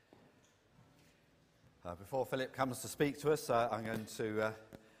Before Philip comes to speak to us, I'm going to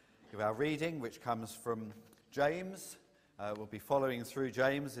give our reading, which comes from James. We'll be following through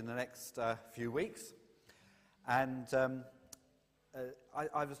James in the next few weeks. And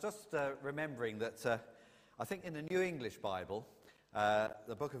I was just remembering that I think in the New English Bible,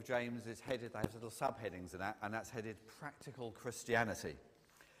 the book of James is headed, they have little subheadings in that, and that's headed Practical Christianity.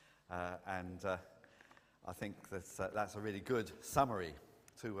 And I think that's a really good summary,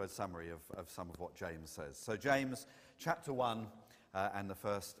 two-word summary of some of what James says. So James chapter 1 and the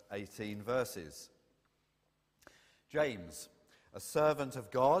first 18 verses. James, a servant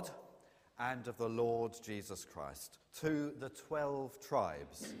of God and of the Lord Jesus Christ, to the 12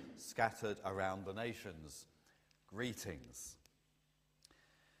 tribes scattered around the nations, greetings.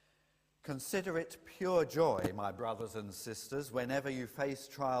 Consider it pure joy, my brothers and sisters, whenever you face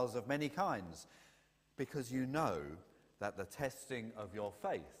trials of many kinds, because you know that the testing of your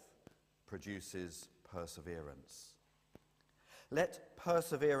faith produces perseverance. Let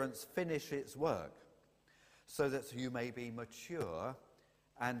perseverance finish its work, so that you may be mature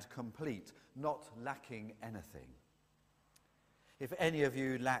and complete, not lacking anything. If any of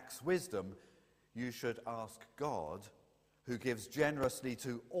you lacks wisdom, you should ask God, who gives generously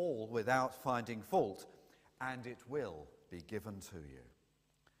to all without finding fault, and it will be given to you.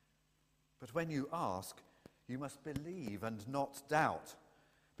 But when you ask, you must believe and not doubt,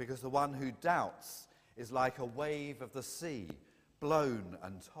 because the one who doubts is like a wave of the sea, blown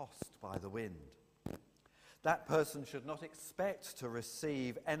and tossed by the wind. That person should not expect to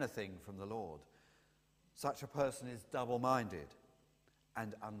receive anything from the Lord. Such a person is double-minded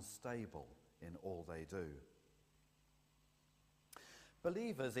and unstable in all they do.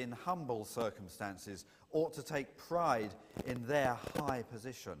 Believers in humble circumstances ought to take pride in their high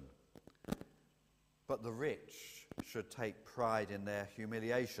position. But the rich should take pride in their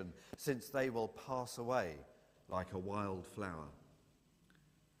humiliation, since they will pass away like a wild flower.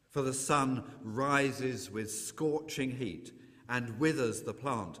 For the sun rises with scorching heat and withers the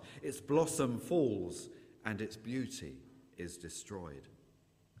plant. Its blossom falls and its beauty is destroyed.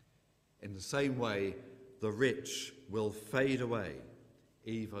 In the same way, the rich will fade away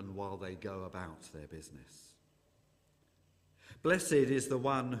even while they go about their business. Blessed is the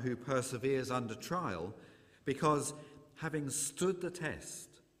one who perseveres under trial, because having stood the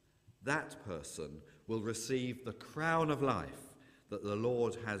test, that person will receive the crown of life that the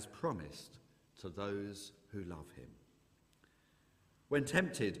Lord has promised to those who love him. When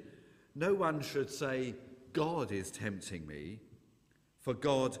tempted, no one should say, God is tempting me, for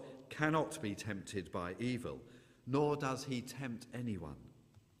God cannot be tempted by evil, nor does he tempt anyone.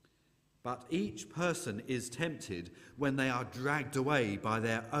 But each person is tempted when they are dragged away by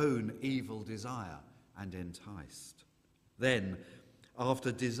their own evil desire and enticed. Then,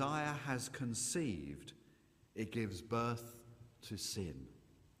 after desire has conceived, it gives birth to sin.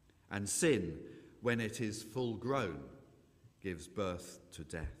 And sin, when it is full grown, gives birth to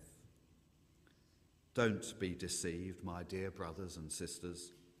death. Don't be deceived, my dear brothers and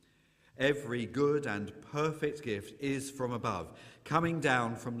sisters. Every good and perfect gift is from above, coming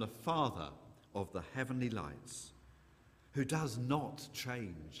down from the Father of the heavenly lights, who does not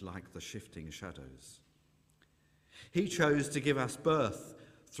change like the shifting shadows. He chose to give us birth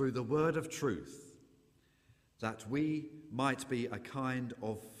through the word of truth, that we might be a kind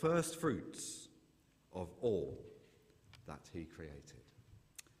of first fruits of all that he created.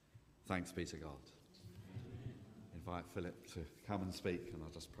 Thanks be to God. Invite Philip to come and speak, and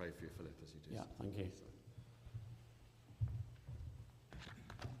I'll just pray for you, Philip, as you do. Yeah, thank you.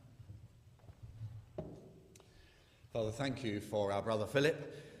 Father, thank you for our brother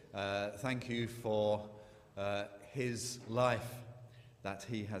Philip. Thank you for his life that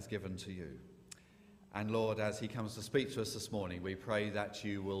he has given to you. And Lord, as he comes to speak to us this morning, we pray that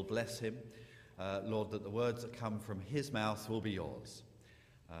you will bless him. Lord, that the words that come from his mouth will be yours.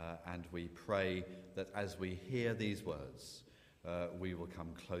 And we pray that as we hear these words, we will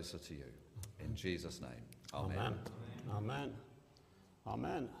come closer to you. In Jesus' name, amen. Amen. Amen.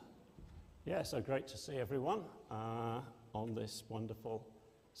 Amen. Yeah, so great to see everyone on this wonderful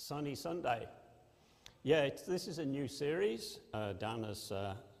sunny Sunday. Yeah, this is a new series. Dan,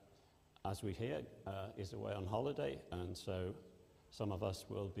 as we hear, is away on holiday, and so some of us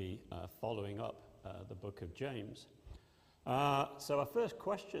will be following up the book of James. So our first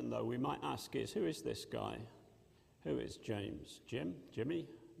question, though, we might ask is, who is this guy? Who is James? Jim? Jimmy?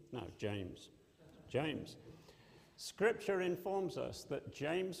 No, James. James. Scripture informs us that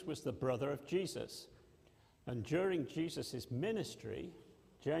James was the brother of Jesus. And during Jesus' ministry,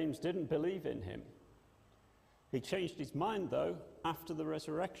 James didn't believe in him. He changed his mind, though, after the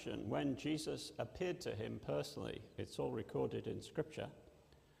resurrection, when Jesus appeared to him personally. It's all recorded in Scripture.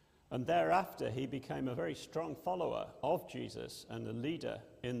 And thereafter, he became a very strong follower of Jesus and a leader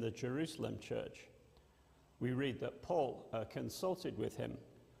in the Jerusalem church. We read that Paul consulted with him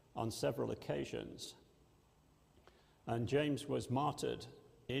on several occasions. And James was martyred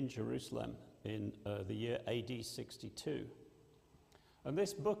in Jerusalem in the year AD 62. And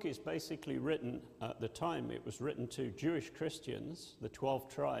this book is basically written, at the time, it was written to Jewish Christians, the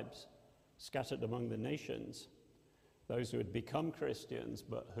 12 tribes scattered among the nations, those who had become Christians,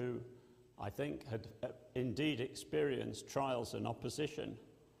 but who, I think, had indeed experienced trials and opposition,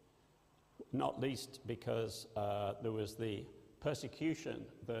 not least because there was the persecution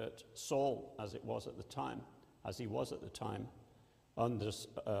that Saul, as he was at the time,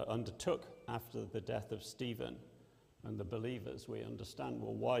 undertook after the death of Stephen. And the believers, we understand,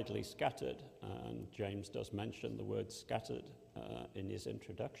 were widely scattered, and James does mention the word scattered in his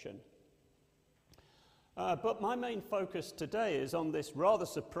introduction. But my main focus today is on this rather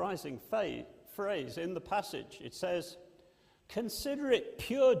surprising phrase in the passage. It says, "Consider it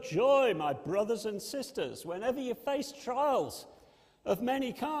pure joy, my brothers and sisters, whenever you face trials of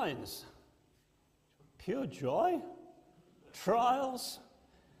many kinds." Pure joy? Trials?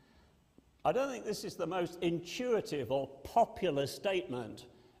 I don't think this is the most intuitive or popular statement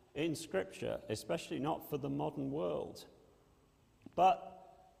in Scripture, especially not for the modern world. But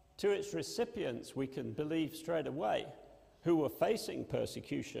to its recipients, we can believe straight away, who were facing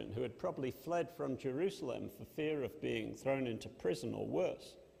persecution, who had probably fled from Jerusalem for fear of being thrown into prison or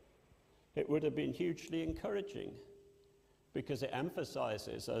worse. It would have been hugely encouraging, because it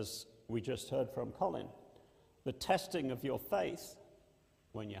emphasizes, as we just heard from Colin, the testing of your faith,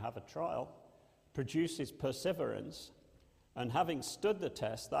 when you have a trial, produces perseverance, and having stood the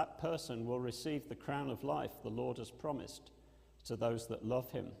test, that person will receive the crown of life the Lord has promised to those that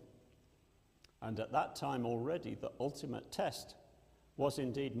love him. And at that time already, the ultimate test was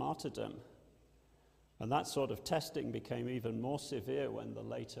indeed martyrdom. And that sort of testing became even more severe when the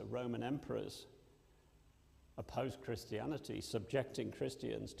later Roman emperors opposed Christianity, subjecting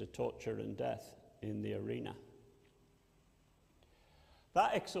Christians to torture and death in the arena.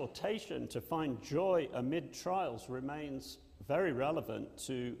 That exhortation to find joy amid trials remains very relevant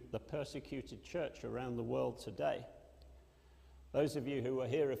to the persecuted church around the world today. Those of you who were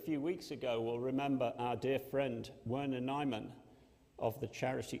here a few weeks ago will remember our dear friend Werner Neumann of the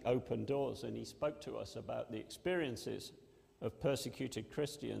charity Open Doors, and he spoke to us about the experiences of persecuted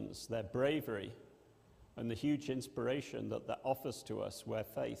Christians, their bravery, and the huge inspiration that offers to us where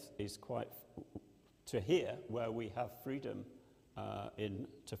faith is where we have freedom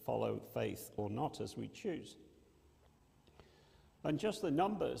to follow faith or not as we choose. And just the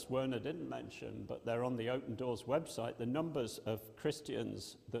numbers Werner didn't mention, but they're on the Open Doors website, the numbers of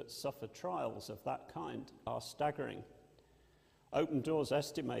Christians that suffer trials of that kind are staggering. Open Doors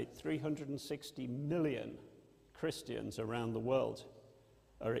estimate 360 million Christians around the world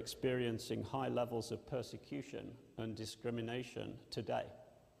are experiencing high levels of persecution and discrimination today.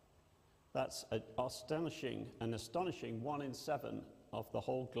 That's an astonishing 1 in 7 of the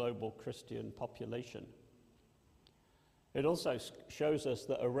whole global Christian population. It also shows us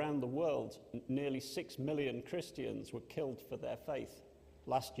that around the world, nearly 6 million Christians were killed for their faith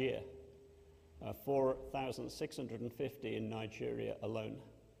last year, 4,650 in Nigeria alone.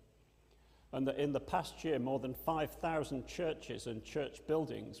 And that in the past year, more than 5,000 churches and church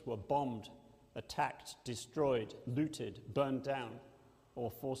buildings were bombed, attacked, destroyed, looted, burned down, or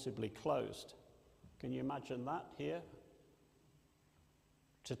forcibly closed. Can you imagine that here?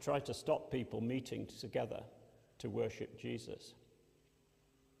 To try to stop people meeting together to worship Jesus.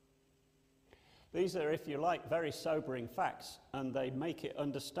 These are, if you like, very sobering facts, and they make it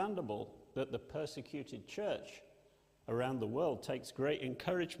understandable that the persecuted church around the world takes great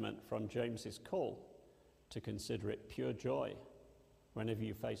encouragement from James's call to consider it pure joy whenever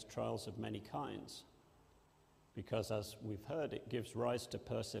you face trials of many kinds. Because, as we've heard, it gives rise to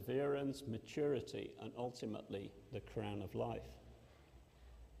perseverance, maturity, and ultimately the crown of life.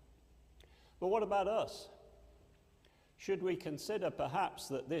 But what about us? Should we consider perhaps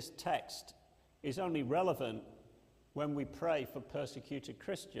that this text is only relevant when we pray for persecuted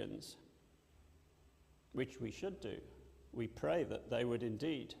Christians? Which we should do. We pray that they would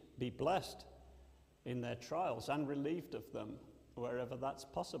indeed be blessed in their trials and relieved of them wherever that's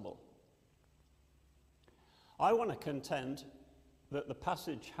possible. I want to contend that the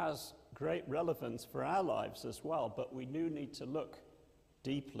passage has great relevance for our lives as well, but we do need to look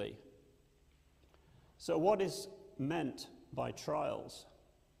deeply. So what is meant by trials?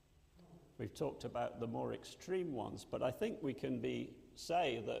 We've talked about the more extreme ones, but I think we can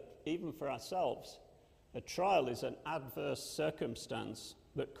say that even for ourselves, a trial is an adverse circumstance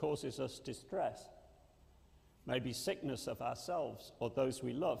that causes us distress. Maybe sickness of ourselves or those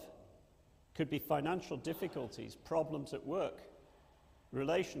we love. Could be financial difficulties, problems at work,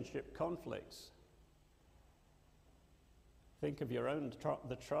 relationship conflicts. Think of your own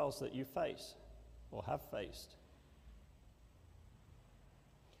the trials that you face or have faced.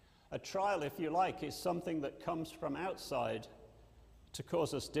 A trial, if you like, is something that comes from outside to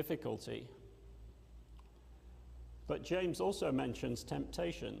cause us difficulty. But James also mentions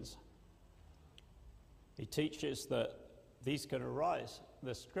temptations. He teaches that these can arise.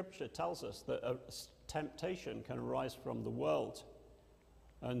 The scripture tells us that a temptation can arise from the world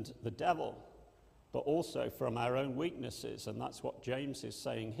and the devil, but also from our own weaknesses, and that's what James is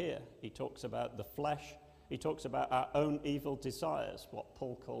saying here. He talks about the flesh. He talks about our own evil desires, what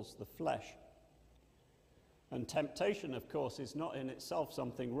Paul calls the flesh. And temptation, of course, is not in itself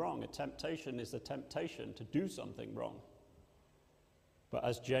something wrong. A temptation is a temptation to do something wrong. But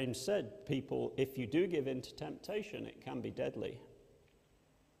as James said, people, if you do give in to temptation, it can be deadly.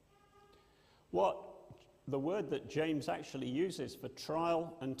 The word that James actually uses for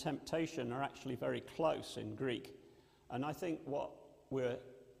trial and temptation are actually very close in Greek. And I think what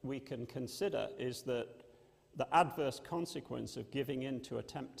we can consider is that the adverse consequence of giving in to a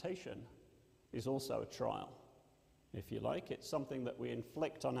temptation is also a trial, if you like. It's something that we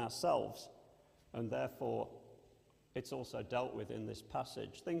inflict on ourselves, and therefore it's also dealt with in this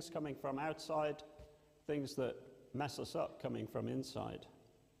passage. Things coming from outside, things that mess us up coming from inside.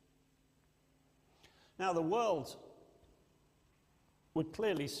 Now, the world would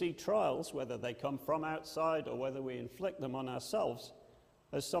clearly see trials, whether they come from outside or whether we inflict them on ourselves,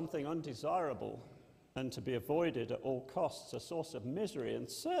 as something undesirable and to be avoided at all costs, a source of misery, and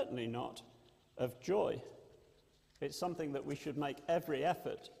certainly not of joy. It's something that we should make every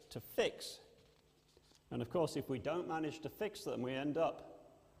effort to fix. And of course, if we don't manage to fix them, we end up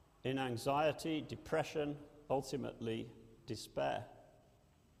in anxiety, depression, ultimately despair.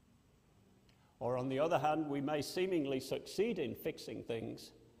 Or on the other hand, we may seemingly succeed in fixing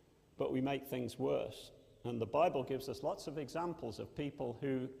things, but we make things worse. And the Bible gives us lots of examples of people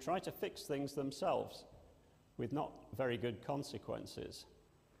who try to fix things themselves with not very good consequences.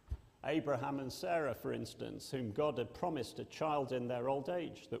 Abraham and Sarah, for instance, whom God had promised a child in their old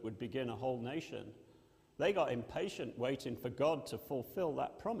age that would begin a whole nation. They got impatient waiting for God to fulfill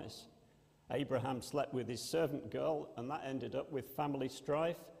that promise. Abraham slept with his servant girl, and that ended up with family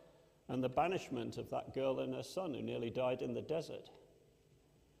strife and the banishment of that girl and her son, who nearly died in the desert.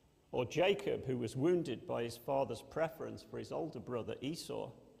 Or Jacob, who was wounded by his father's preference for his older brother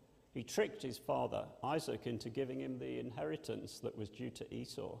Esau. He tricked his father Isaac into giving him the inheritance that was due to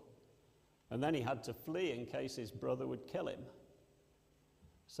Esau. And then he had to flee in case his brother would kill him.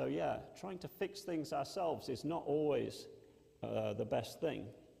 So yeah, trying to fix things ourselves is not always the best thing.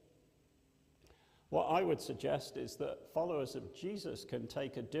 What I would suggest is that followers of Jesus can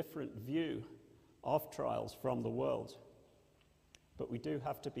take a different view of trials from the world. But we do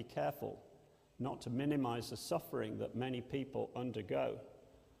have to be careful not to minimize the suffering that many people undergo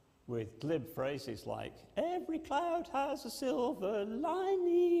with glib phrases like, "Every cloud has a silver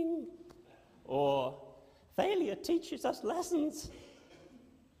lining," or "Failure teaches us lessons."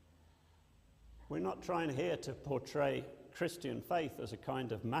 We're not trying here to portray Christian faith as a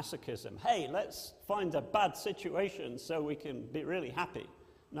kind of masochism. Hey, let's find a bad situation so we can be really happy.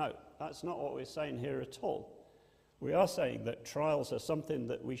 No, that's not what we're saying here at all. We are saying that trials are something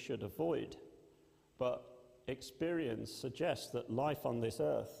that we should avoid, but experience suggests that life on this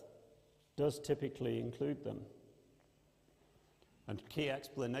earth does typically include them. And key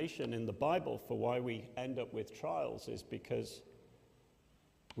explanation in the Bible for why we end up with trials is because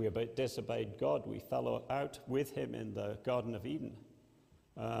we disobeyed God. We fell out with him in the Garden of Eden.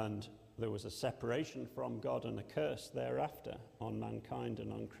 And there was a separation from God and a curse thereafter on mankind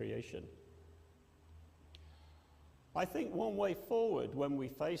and on creation. I think one way forward when we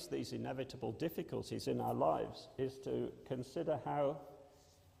face these inevitable difficulties in our lives is to consider how,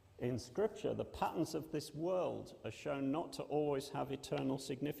 in Scripture, the patterns of this world are shown not to always have eternal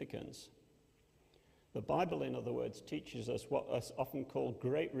significance. The Bible, in other words, teaches us what is often called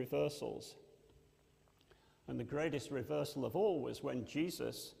great reversals. And the greatest reversal of all was when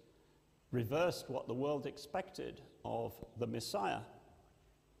Jesus reversed what the world expected of the Messiah.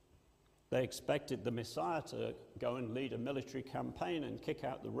 They expected the Messiah to go and lead a military campaign and kick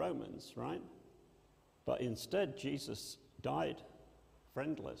out the Romans, right? But instead, Jesus died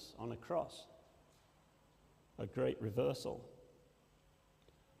friendless on a cross. A great reversal.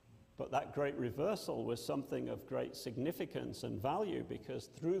 But that great reversal was something of great significance and value, because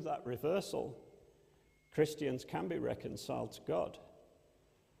through that reversal, Christians can be reconciled to God.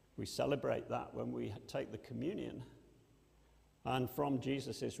 We celebrate that when we take the communion. And from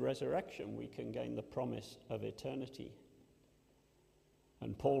Jesus' resurrection, we can gain the promise of eternity.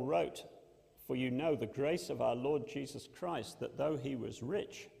 And Paul wrote, "For you know the grace of our Lord Jesus Christ, that though he was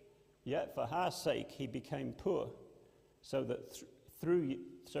rich, yet for our sake he became poor, so that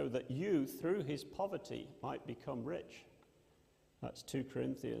you through his poverty might become rich." That's 2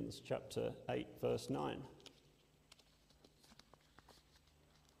 Corinthians chapter 8, verse 9.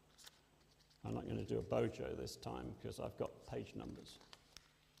 I'm not going to do a bojo this time because I've got page numbers.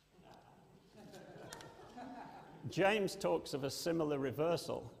 James talks of a similar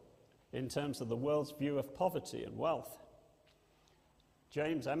reversal in terms of the world's view of poverty and wealth.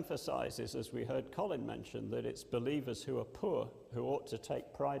 James emphasizes, as we heard Colin mention, that it's believers who are poor who ought to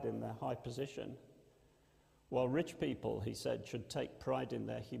take pride in their high position, while rich people, he said, should take pride in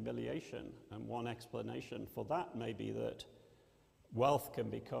their humiliation. And one explanation for that may be that wealth can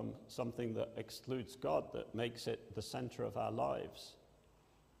become something that excludes God, that makes it the center of our lives.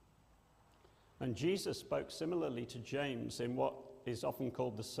 And Jesus spoke similarly to James in what is often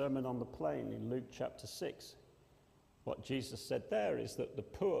called the Sermon on the Plain in Luke chapter 6. What Jesus said there is that the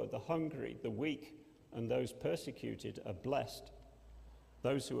poor, the hungry, the weak, and those persecuted are blessed.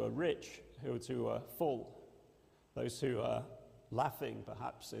 Those who are rich, those who are full, those who are laughing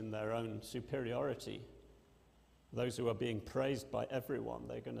perhaps in their own superiority, those who are being praised by everyone,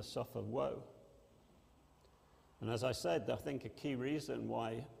 they're going to suffer woe. And as I said, I think a key reason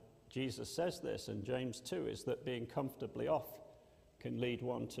why Jesus says this, and James too, is that being comfortably off can lead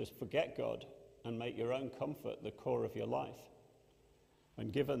one to forget God and make your own comfort the core of your life.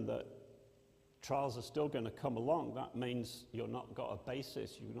 And given that trials are still going to come along, that means you've not got a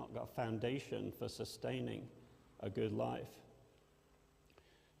basis, you've not got a foundation for sustaining a good life.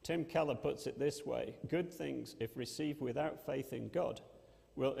 Tim Keller puts it this way: good things, if received without faith in God,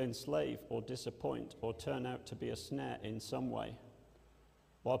 will enslave or disappoint or turn out to be a snare in some way,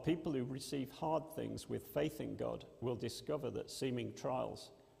 while people who receive hard things with faith in God will discover that seeming trials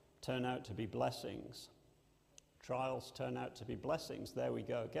turn out to be blessings. Trials turn out to be blessings. There we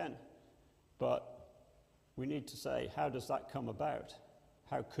go again. But we need to say, how does that come about?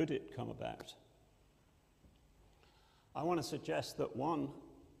 How could it come about? I want to suggest that one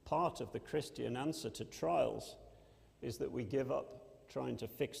part of the Christian answer to trials is that we give up trying to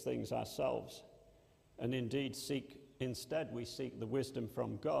fix things ourselves, and indeed instead we seek the wisdom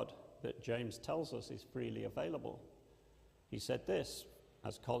from God that James tells us is freely available. He said this,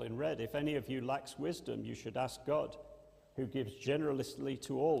 as Colin read, "If any of you lacks wisdom, you should ask God, who gives generously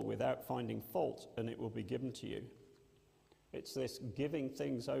to all without finding fault, and it will be given to you." It's this giving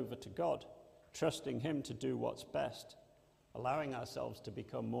things over to God, trusting him to do what's best, allowing ourselves to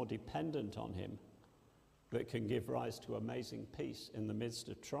become more dependent on him, that can give rise to amazing peace in the midst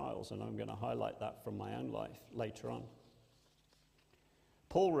of trials. And I'm going to highlight that from my own life later on.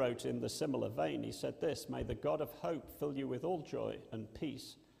 Paul wrote in the similar vein, he said this, "May the God of hope fill you with all joy and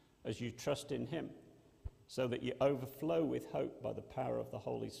peace as you trust in him, so that you overflow with hope by the power of the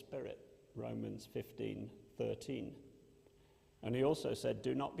Holy Spirit." Romans 15:13. And he also said,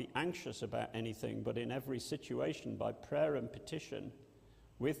 "Do not be anxious about anything, but in every situation by prayer and petition,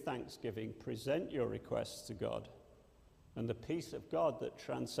 with thanksgiving, present your requests to God. And the peace of God that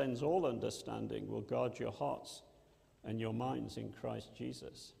transcends all understanding will guard your hearts and your minds in Christ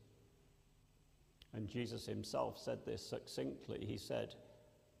Jesus." And Jesus himself said this succinctly. He said,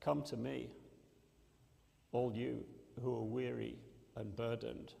 "Come to me, all you who are weary and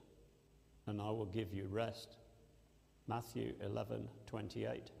burdened, and I will give you rest." Matthew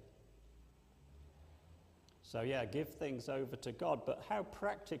 11:28. So give things over to God. But how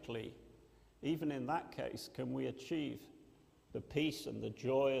practically, even in that case, can we achieve the peace and the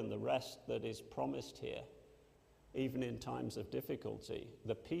joy and the rest that is promised here, even in times of difficulty?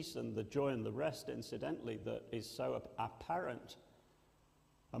 The peace and the joy and the rest, incidentally, that is so apparent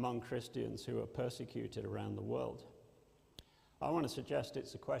among Christians who are persecuted around the world. I want to suggest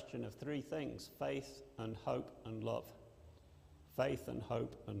it's a question of three things: faith and hope and love. Faith and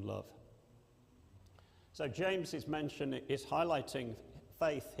hope and love. So James is highlighting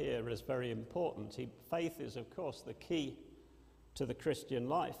faith here as very important. Faith is, of course, the key to the Christian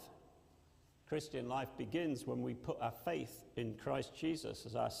life. Christian life begins when we put our faith in Christ Jesus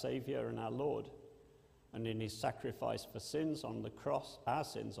as our Saviour and our Lord, and in his sacrifice for sins on the cross, our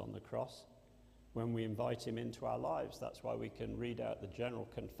sins on the cross, when we invite him into our lives. That's why we can read out the general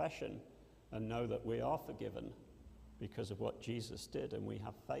confession and know that we are forgiven because of what Jesus did, and we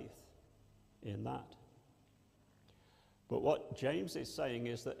have faith. in that. But what James is saying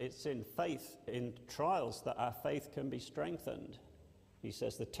is that it's in faith, in trials, that our faith can be strengthened. He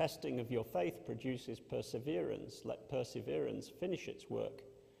says, the testing of your faith produces perseverance. Let perseverance finish its work,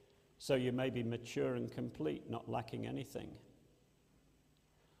 so you may be mature and complete, not lacking anything.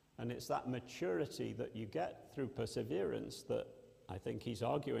 And it's that maturity that you get through perseverance that I think he's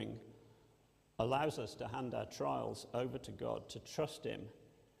arguing allows us to hand our trials over to God, to trust him,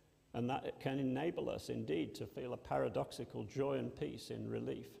 and that it can enable us indeed to feel a paradoxical joy and peace in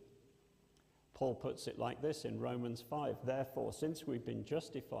relief. Paul puts it like this in Romans 5, therefore, since we've been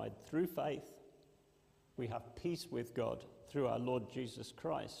justified through faith, we have peace with God through our Lord Jesus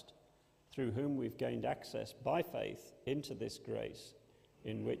Christ, through whom we've gained access by faith into this grace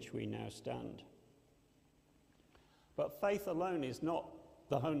in which we now stand. But faith alone is not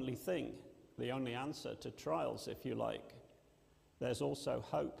the only thing, the only answer to trials, if you like. There's also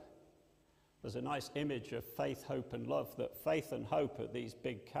hope. There's a nice image of faith, hope, and love, that faith and hope are these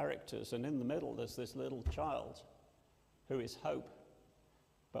big characters, and in the middle there's this little child who is hope.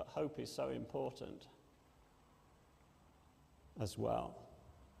 But hope is so important as well.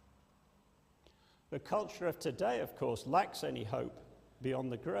 The culture of today, of course, lacks any hope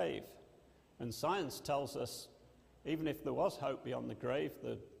beyond the grave. And science tells us, even if there was hope beyond the grave,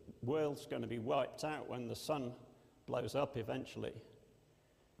 the world's going to be wiped out when the sun blows up eventually.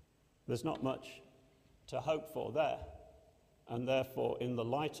 There's not much to hope for there. And therefore, in the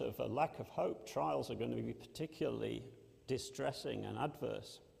light of a lack of hope, trials are going to be particularly distressing and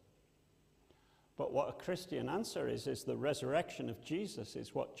adverse. But what a Christian answer is the resurrection of Jesus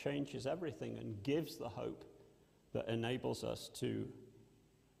is what changes everything and gives the hope that enables us to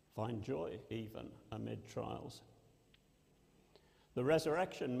find joy even amid trials. The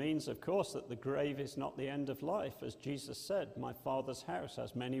resurrection means, of course, that the grave is not the end of life. As Jesus said, my Father's house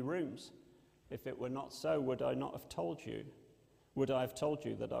has many rooms. If it were not so, would I not have told you? Would I have told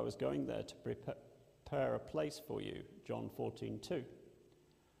you that I was going there to prepare a place for you? John 14:2.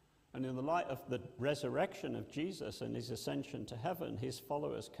 And in the light of the resurrection of Jesus and his ascension to heaven, his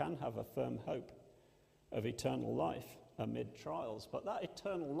followers can have a firm hope of eternal life amid trials. But that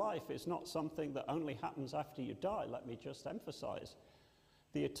eternal life is not something that only happens after you die. Let me just emphasize.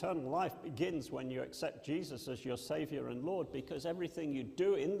 The eternal life begins when you accept Jesus as your Savior and Lord, because everything you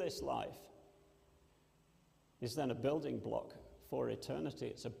do in this life is then a building block for eternity.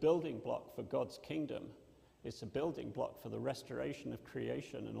 It's a building block for God's kingdom. It's a building block for the restoration of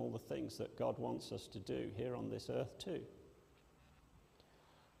creation and all the things that God wants us to do here on this earth too.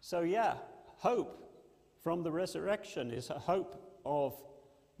 So yeah, hope from the resurrection is a hope of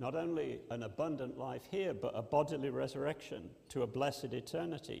not only an abundant life here, but a bodily resurrection to a blessed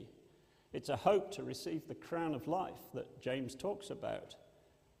eternity. It's a hope to receive the crown of life that James talks about,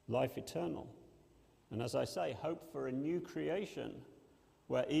 life eternal. And as I say, hope for a new creation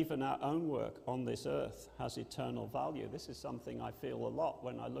where even our own work on this earth has eternal value. This is something I feel a lot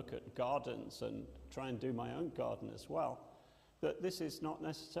when I look at gardens and try and do my own garden as well, that this is not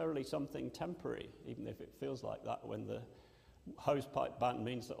necessarily something temporary, even if it feels like that when the hosepipe ban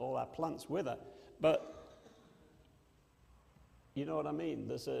means that all our plants wither. But you know what I mean?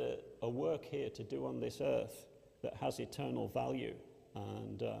 There's a work here to do on this earth that has eternal value,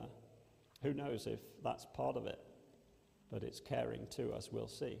 and who knows if that's part of it. But it's caring too, as we'll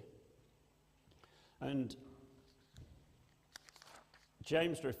see. And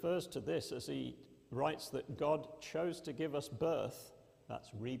James refers to this as he writes that God chose to give us birth, that's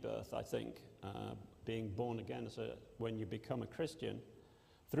rebirth, I think, being born again when you become a Christian,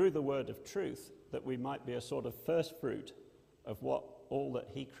 through the word of truth, that we might be a sort of first fruit of all that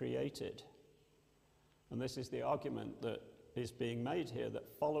he created. And this is the argument that is being made here,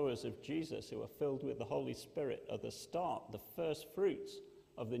 that followers of Jesus who are filled with the Holy Spirit are the start, the first fruits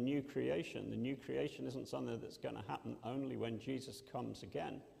of the new creation. The new creation isn't something that's going to happen only when Jesus comes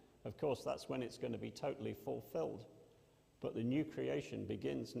again. Of course, that's when it's going to be totally fulfilled. But the new creation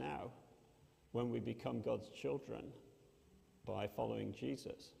begins now when we become God's children by following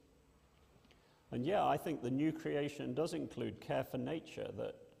Jesus. And yeah, I think the new creation does include care for nature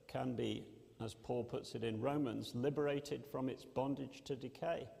that can be, as Paul puts it in Romans, liberated from its bondage to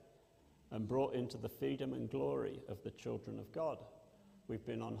decay and brought into the freedom and glory of the children of God. We've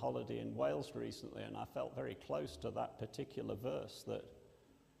been on holiday in Wales recently, and I felt very close to that particular verse, that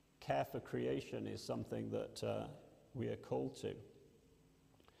care for creation is something that we are called to.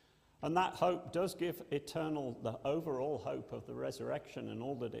 And that hope does give the overall hope of the resurrection and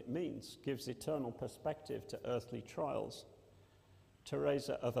all that it means, gives eternal perspective to earthly trials.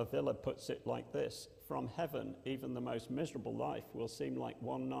 Teresa of Avila puts it like this: from heaven, even the most miserable life will seem like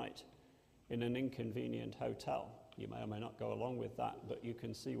one night in an inconvenient hotel. You may or may not go along with that, but you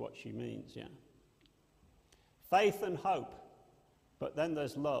can see what she means, yeah. Faith and hope, but then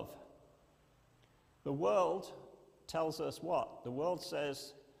there's love. The world tells us what? The world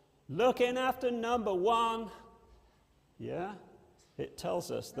says, looking after number one. Yeah, it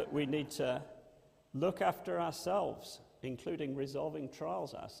tells us that we need to look after ourselves, including resolving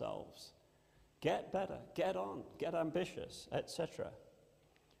trials ourselves. Get better, get on, get ambitious, etc.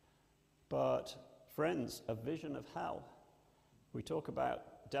 But friends, a vision of hell. We talk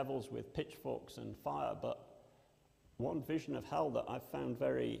about devils with pitchforks and fire, but one vision of hell that I've found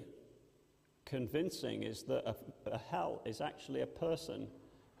very convincing is that a hell is actually a person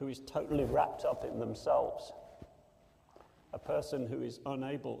who is totally wrapped up in themselves. A person who is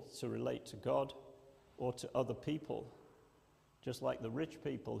unable to relate to God or to other people. Just like the rich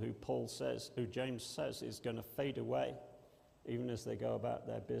people who James says is going to fade away even as they go about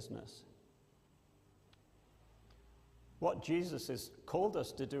their business. What Jesus has called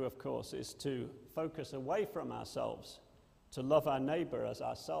us to do, of course, is to focus away from ourselves, to love our neighbor as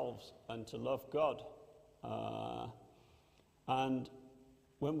ourselves, and to love God. And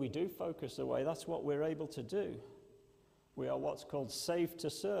when we do focus away, that's what we're able to do. We are what's called saved to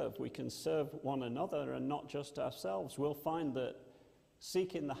serve. We can serve one another and not just ourselves. We'll find that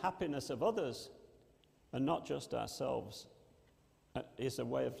seeking the happiness of others and not just ourselves is a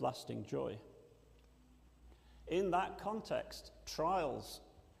way of lasting joy. In that context, trials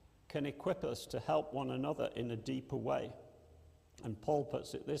can equip us to help one another in a deeper way. And Paul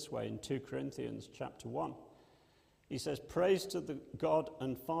puts it this way in 2 Corinthians chapter 1. He says, "Praise to the God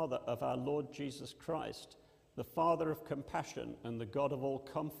and Father of our Lord Jesus Christ, the Father of compassion and the God of all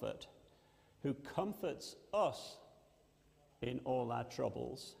comfort, who comforts us in all our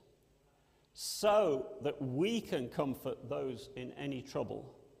troubles, so that we can comfort those in any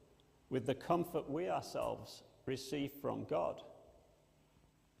trouble with the comfort we ourselves receive from God."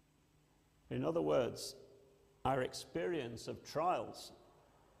 In other words, our experience of trials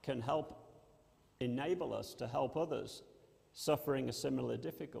can help enable us to help others suffering a similar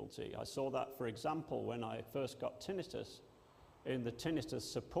difficulty. I saw that, for example, when I first got tinnitus. In the tinnitus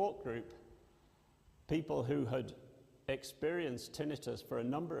support group, people who had experienced tinnitus for a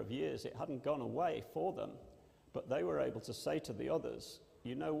number of years, it hadn't gone away for them, but they were able to say to the others,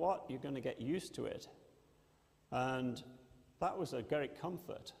 you know what, you're going to get used to it. And that was a great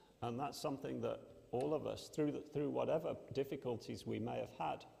comfort, and that's something that all of us, through whatever difficulties we may have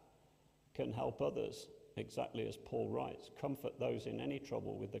had, can help others, exactly as Paul writes, comfort those in any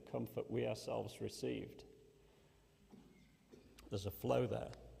trouble with the comfort we ourselves received. There's a flow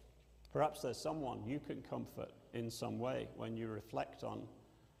there. Perhaps there's someone you can comfort in some way when you reflect on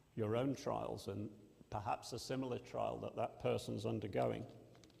your own trials and perhaps a similar trial that person's undergoing.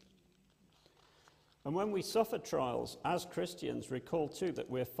 And when we suffer trials, as Christians, recall too that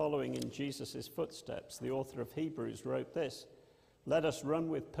we're following in Jesus' footsteps. The author of Hebrews wrote this, "Let us run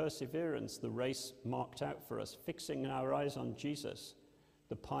with perseverance the race marked out for us, fixing our eyes on Jesus,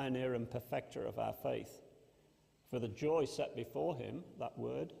 the pioneer and perfecter of our faith. For the joy set before him," that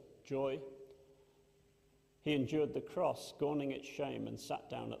word, joy, "he endured the cross, scorning its shame, and sat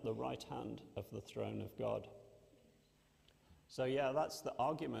down at the right hand of the throne of God." So yeah, that's the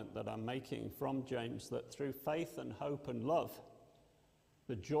argument that I'm making from James, that through faith and hope and love,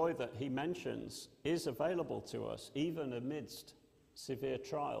 the joy that he mentions is available to us, even amidst severe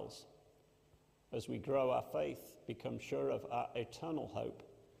trials, as we grow our faith, become sure of our eternal hope,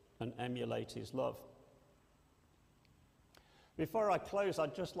 and emulate his love. Before I close,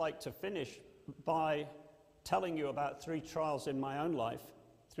 I'd just like to finish by telling you about 3 trials in my own life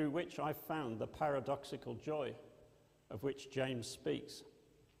through which I found the paradoxical joy of which James speaks.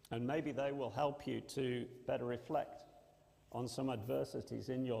 And maybe they will help you to better reflect on some adversities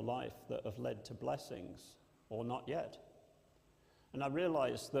in your life that have led to blessings, or not yet. And I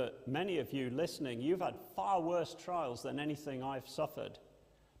realize that many of you listening, you've had far worse trials than anything I've suffered.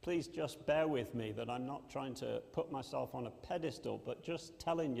 Please just bear with me that I'm not trying to put myself on a pedestal, but just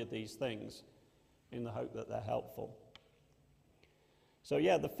telling you these things in the hope that they're helpful. So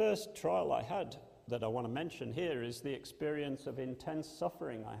yeah, the first trial I had that I want to mention here is the experience of intense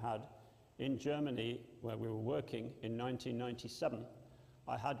suffering I had in Germany, where we were working in 1997.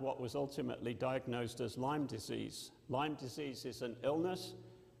 I had what was ultimately diagnosed as Lyme disease. Lyme disease is an illness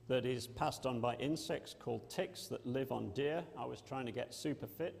that is passed on by insects called ticks that live on deer. I was trying to get super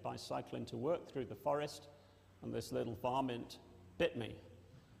fit by cycling to work through the forest, and this little varmint bit me.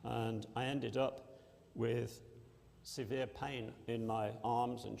 And I ended up with severe pain in my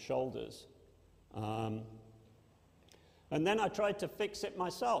arms and shoulders. And then I tried to fix it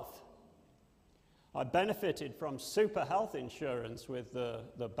myself. I benefited from super health insurance with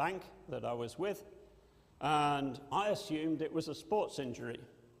the bank that I was with, and I assumed it was a sports injury.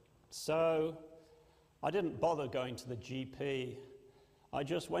 So I didn't bother going to the GP. I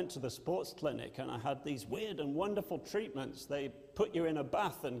just went to the sports clinic and I had these weird and wonderful treatments. They put you in a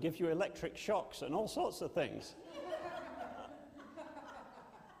bath and give you electric shocks and all sorts of things.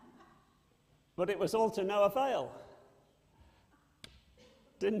 But it was all to no avail.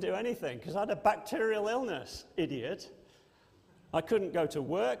 Didn't do anything because I had a bacterial illness, idiot. I couldn't go to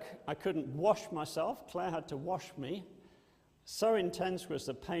work. I couldn't wash myself. Claire had to wash me. So intense was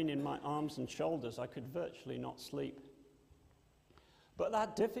the pain in my arms and shoulders, I could virtually not sleep. But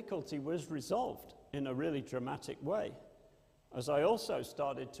that difficulty was resolved in a really dramatic way, as I also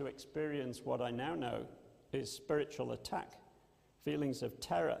started to experience what I now know is spiritual attack, feelings of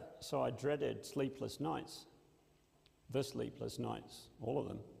terror, so I dreaded sleepless nights, the sleepless nights, all of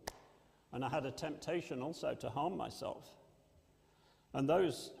them. And I had a temptation also to harm myself. And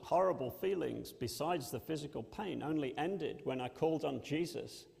those horrible feelings, besides the physical pain, only ended when I called on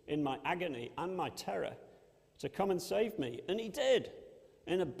Jesus in my agony and my terror to come and save me. And he did,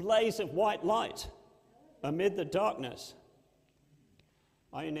 in a blaze of white light, amid the darkness.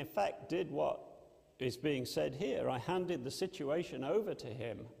 I, in effect, did what is being said here. I handed the situation over to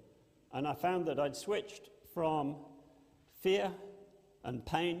him, and I found that I'd switched from fear and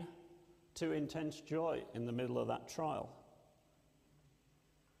pain to intense joy in the middle of that trial.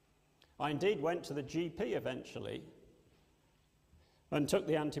 I indeed went to the GP eventually and took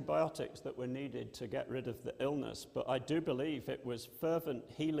the antibiotics that were needed to get rid of the illness, but I do believe it was fervent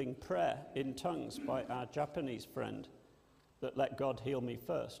healing prayer in tongues by our Japanese friend that let God heal me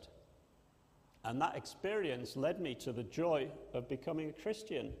first. And that experience led me to the joy of becoming a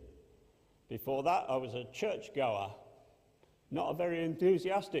Christian. Before that, I was a churchgoer, not a very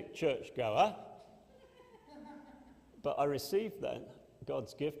enthusiastic churchgoer, but I received then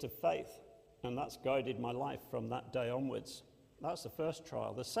God's gift of faith, and that's guided my life from that day onwards. That's the first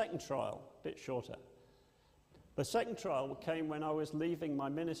trial. The second trial, a bit shorter. The second trial came when I was leaving my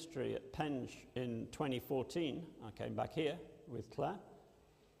ministry at Penge in 2014. I came back here with Claire.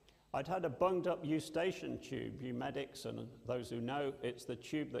 I'd had a bunged up eustachian tube. You medics and those who know, it's the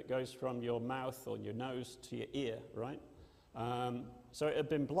tube that goes from your mouth or your nose to your ear, right? So it had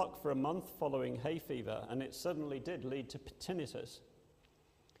been blocked for a month following hay fever, and it suddenly did lead to tinnitus.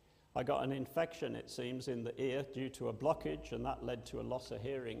 I got an infection, it seems, in the ear due to a blockage, and that led to a loss of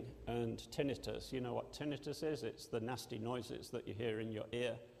hearing and tinnitus. You know what tinnitus is? It's the nasty noises that you hear in your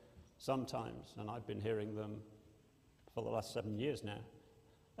ear sometimes, and I've been hearing them for the last 7 years now,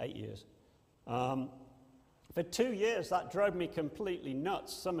 8 years. For 2 years, that drove me completely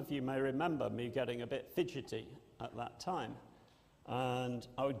nuts. Some of you may remember me getting a bit fidgety at that time. And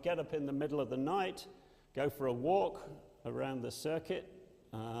I would get up in the middle of the night, go for a walk around the circuit,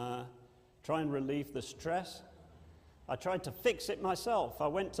 try and relieve the stress. I tried to fix it myself. I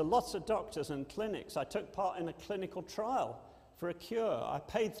went to lots of doctors and clinics. I took part in a clinical trial for a cure. I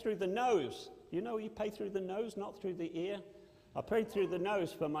paid through the nose. You know, you pay through the nose, not through the ear. I paid through the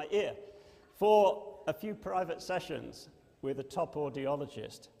nose for my ear for a few private sessions with a top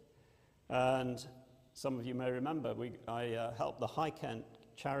audiologist. And some of you may remember, I helped the High Kent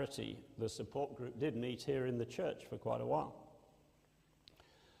charity, the support group, did meet here in the church for quite a while.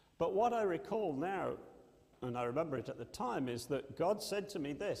 But what I recall now, and I remember it at the time, is that God said to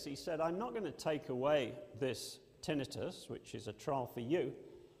me this. He said, I'm not going to take away this tinnitus, which is a trial for you.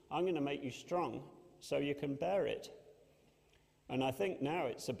 I'm going to make you strong so you can bear it. And I think now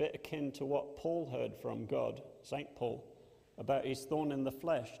it's a bit akin to what Paul heard from God, St. Paul, about his thorn in the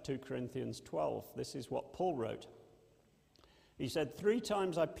flesh, 2 Corinthians 12. This is what Paul wrote. He said, 3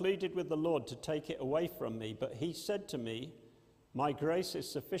 times I pleaded with the Lord to take it away from me, but he said to me, my grace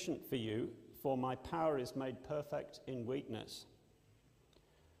is sufficient for you, for my power is made perfect in weakness.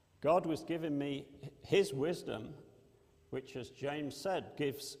 God was giving me his wisdom, which, as James said,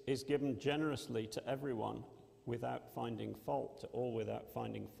 is given generously to everyone without finding fault, to all without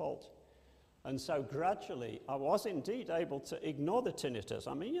finding fault. And so gradually, I was indeed able to ignore the tinnitus.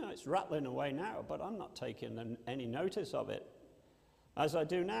 I mean, it's rattling away now, but I'm not taking any notice of it, as I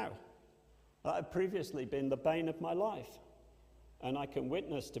do now. That had previously been the bane of my life. And I can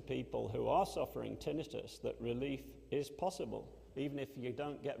witness to people who are suffering tinnitus that relief is possible, even if you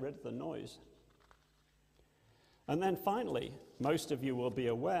don't get rid of the noise. And then finally, most of you will be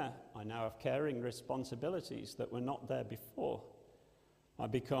aware, I now have caring responsibilities that were not there before. I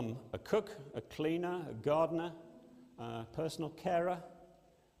become a cook, a cleaner, a gardener, a personal carer.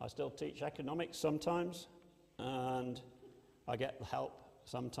 I still teach economics sometimes, and I get help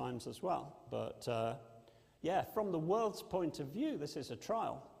sometimes as well. But yeah, from the world's point of view, this is a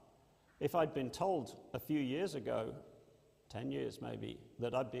trial. If I'd been told a few years ago, 10 years maybe,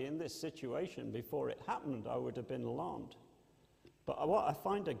 that I'd be in this situation before it happened, I would have been alarmed. But what I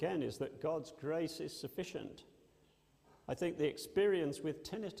find again is that God's grace is sufficient. I think the experience with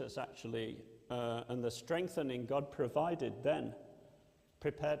tinnitus actually, and the strengthening God provided then,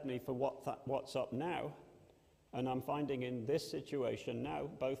 prepared me for what's up now. And I'm finding in this situation now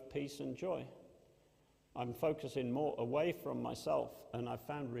both peace and joy. I'm focusing more away from myself, and I've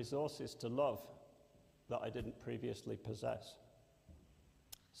found resources to love that I didn't previously possess.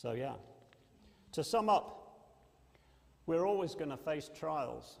 So yeah, to sum up, we're always going to face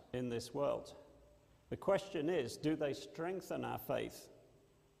trials in this world. The question is, do they strengthen our faith,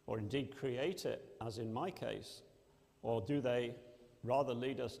 or indeed create it, as in my case, or do they rather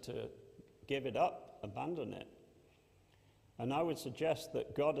lead us to give it up, abandon it? And I would suggest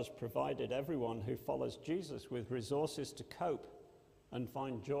that God has provided everyone who follows Jesus with resources to cope and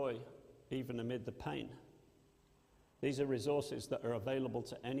find joy even amid the pain. These are resources that are available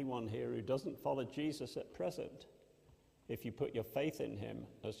to anyone here who doesn't follow Jesus at present, if you put your faith in him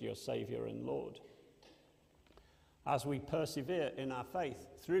as your Saviour and Lord. As we persevere in our faith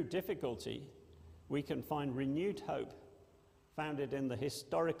through difficulty, we can find renewed hope founded in the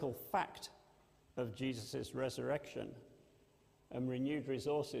historical fact of Jesus' resurrection, and renewed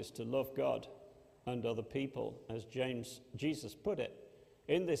resources to love God and other people. As Jesus put it,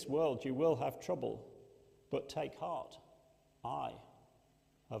 in this world you will have trouble, but take heart, I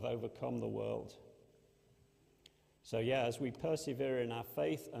have overcome the world. So yeah, as we persevere in our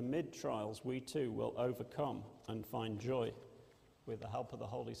faith amid trials, we too will overcome and find joy with the help of the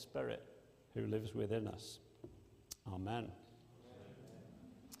Holy Spirit who lives within us. Amen.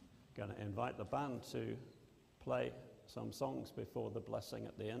 Going to invite the band to play some songs before the blessing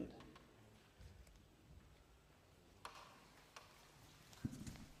at the end.